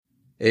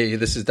Hey,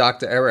 this is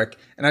Dr. Eric,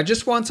 and I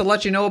just want to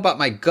let you know about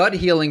my gut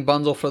healing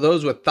bundle for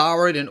those with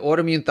thyroid and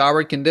autoimmune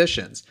thyroid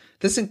conditions.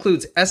 This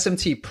includes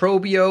SMT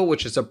Probio,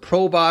 which is a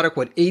probiotic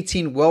with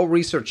 18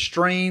 well-researched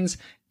strains,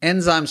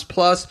 Enzymes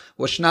Plus,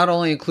 which not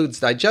only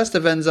includes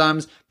digestive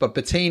enzymes, but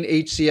betaine,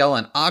 HCl,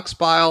 and ox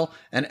bile,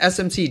 and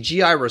SMT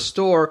GI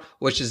Restore,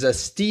 which is a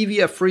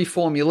stevia-free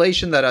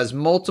formulation that has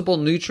multiple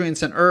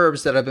nutrients and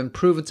herbs that have been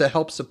proven to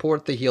help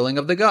support the healing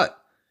of the gut.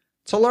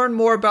 To learn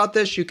more about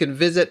this, you can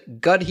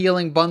visit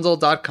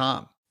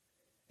guthealingbundle.com.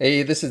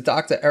 Hey, this is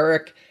Dr.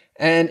 Eric,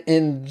 and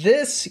in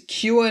this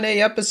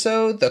Q&A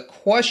episode, the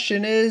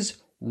question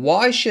is,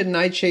 why should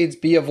nightshades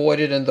be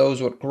avoided in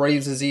those with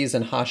Graves' disease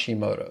and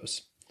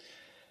Hashimoto's?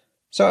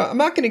 So I'm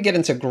not going to get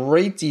into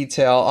great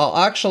detail. I'll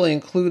actually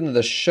include in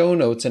the show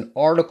notes an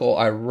article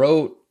I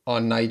wrote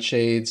on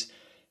nightshades.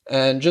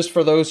 And just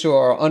for those who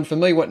are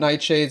unfamiliar with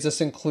nightshades,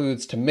 this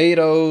includes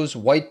tomatoes,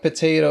 white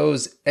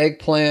potatoes,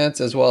 eggplants,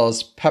 as well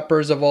as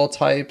peppers of all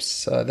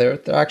types. There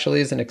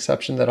actually is an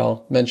exception that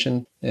I'll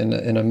mention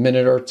in a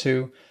minute or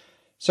two.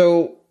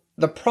 So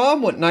the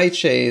problem with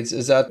nightshades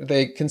is that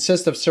they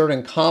consist of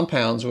certain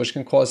compounds which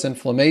can cause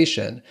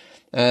inflammation.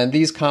 And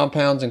these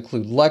compounds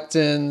include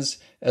lectins,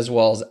 as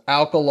well as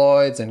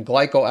alkaloids and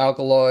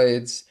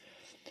glycoalkaloids.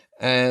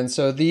 And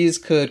so these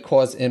could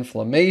cause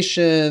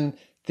inflammation.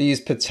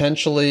 These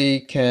potentially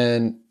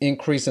can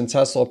increase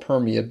intestinal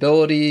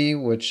permeability,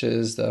 which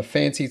is the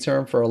fancy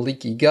term for a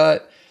leaky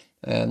gut,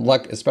 and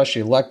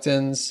especially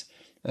lectins,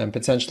 and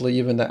potentially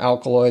even the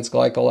alkaloids,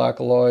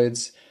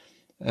 glycoalkaloids.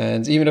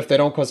 And even if they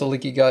don't cause a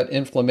leaky gut,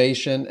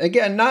 inflammation,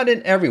 again, not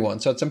in everyone.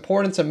 So it's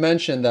important to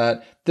mention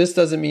that this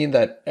doesn't mean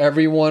that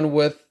everyone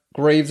with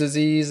Graves'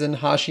 disease and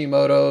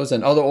Hashimoto's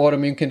and other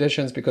autoimmune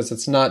conditions, because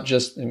it's not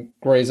just in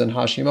Graves' and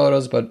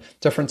Hashimoto's, but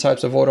different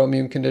types of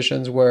autoimmune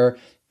conditions where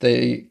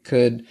they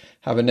could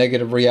have a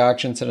negative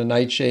reaction to the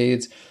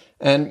nightshades.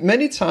 And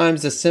many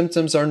times the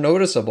symptoms are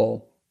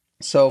noticeable.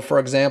 So for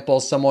example,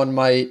 someone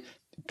might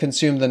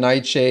consume the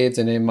nightshades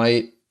and they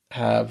might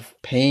have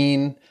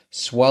pain,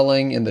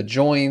 swelling in the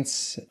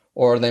joints,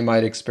 or they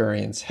might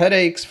experience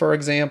headaches, for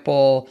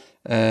example,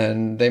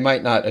 and they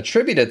might not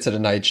attribute it to the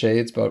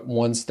nightshades, but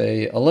once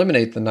they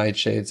eliminate the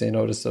nightshades, they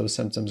notice those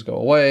symptoms go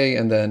away.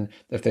 And then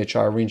if they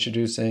try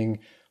reintroducing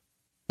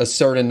a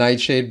certain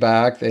nightshade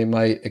back, they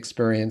might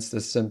experience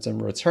the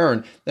symptom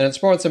return. And it's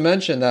important to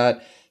mention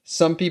that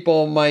some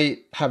people might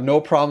have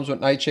no problems with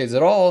nightshades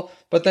at all,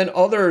 but then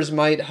others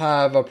might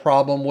have a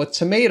problem with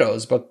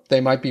tomatoes, but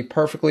they might be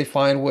perfectly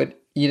fine with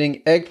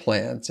eating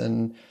eggplants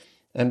and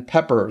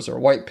peppers or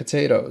white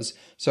potatoes.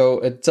 So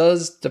it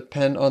does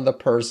depend on the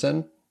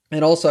person.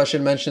 And also I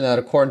should mention that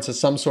according to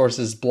some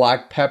sources,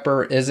 black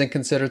pepper isn't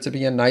considered to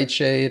be a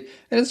nightshade.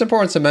 And it's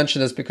important to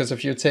mention this because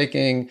if you're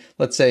taking,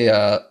 let's say,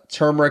 a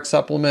turmeric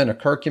supplement, a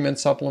curcumin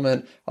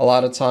supplement, a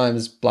lot of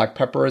times black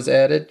pepper is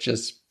added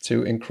just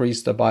to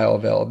increase the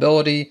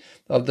bioavailability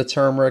of the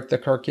turmeric, the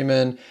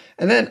curcumin.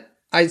 And then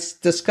I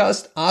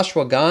discussed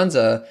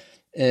ashwagandha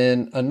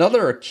in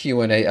another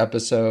Q&A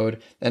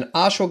episode, and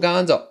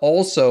ashwagandha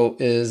also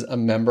is a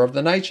member of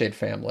the nightshade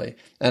family.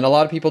 And a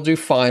lot of people do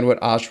fine with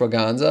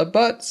ashwagandha,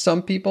 but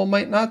some people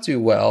might not do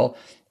well.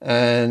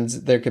 And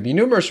there could be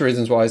numerous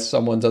reasons why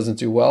someone doesn't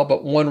do well,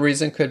 but one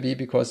reason could be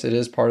because it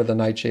is part of the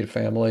nightshade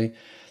family.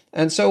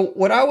 And so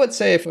what I would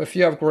say, if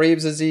you have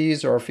Graves'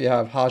 disease or if you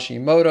have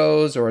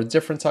Hashimoto's or a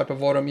different type of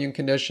autoimmune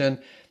condition,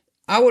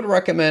 I would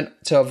recommend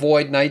to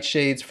avoid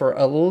nightshades for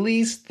at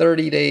least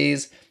 30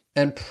 days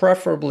and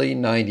preferably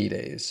 90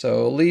 days.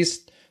 So at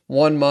least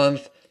 1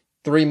 month,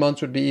 3 months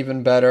would be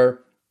even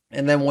better.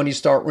 And then when you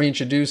start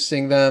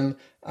reintroducing them,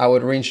 I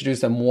would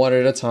reintroduce them one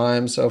at a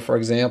time. So for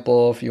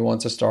example, if you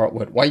want to start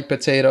with white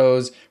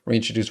potatoes,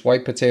 reintroduce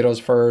white potatoes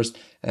first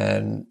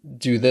and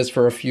do this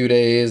for a few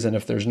days. And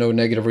if there's no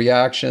negative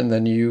reaction,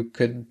 then you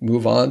could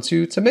move on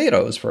to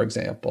tomatoes, for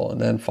example, and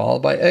then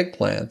followed by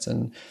eggplants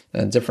and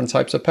different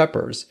types of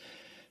peppers.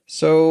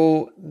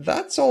 So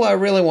that's all I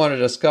really want to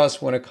discuss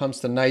when it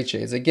comes to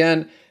nightshades.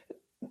 Again,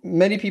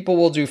 many people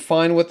will do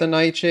fine with the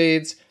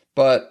nightshades,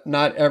 but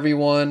not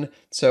everyone.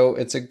 So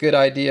it's a good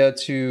idea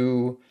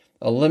to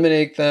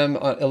eliminate them,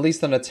 at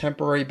least on a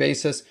temporary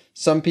basis.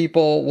 Some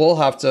people will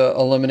have to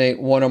eliminate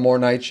one or more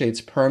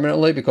nightshades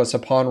permanently because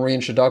upon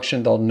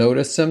reintroduction, they'll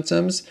notice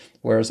symptoms,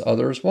 whereas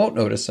others won't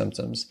notice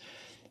symptoms.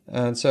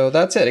 And so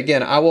that's it.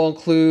 Again, I will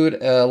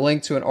include a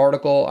link to an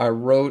article I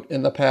wrote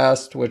in the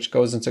past, which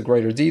goes into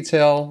greater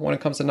detail when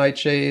it comes to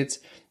nightshades.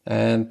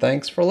 And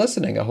thanks for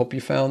listening. I hope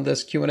you found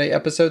this Q&A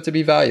episode to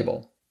be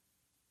valuable.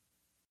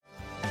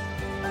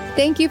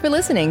 Thank you for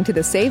listening to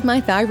the Save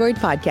My Thyroid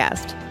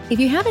podcast. If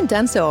you haven't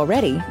done so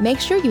already, make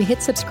sure you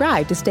hit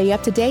subscribe to stay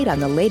up to date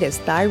on the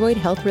latest thyroid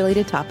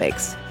health-related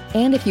topics.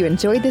 And if you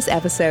enjoyed this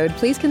episode,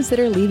 please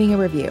consider leaving a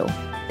review.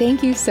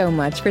 Thank you so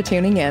much for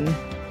tuning in.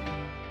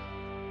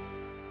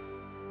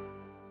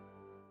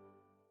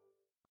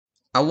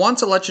 I want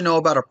to let you know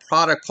about a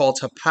product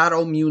called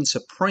Hepatoimmune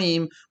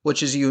Supreme,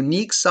 which is a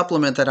unique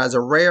supplement that has a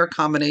rare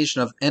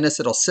combination of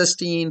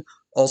N-acetylcysteine,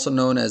 also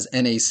known as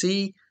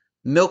NAC,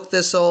 milk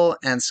thistle,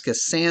 and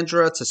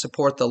schisandra to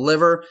support the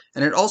liver.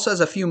 And it also has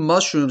a few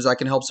mushrooms that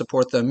can help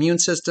support the immune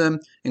system,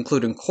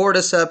 including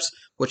cordyceps,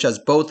 which has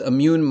both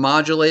immune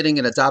modulating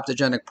and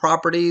adaptogenic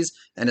properties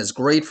and is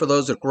great for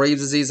those with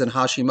Graves' disease and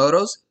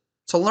Hashimoto's.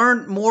 To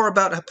learn more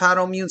about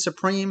Hepatoimmune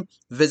Supreme,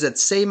 visit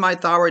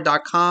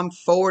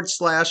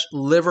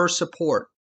SaveMyThyroid.com/liver support.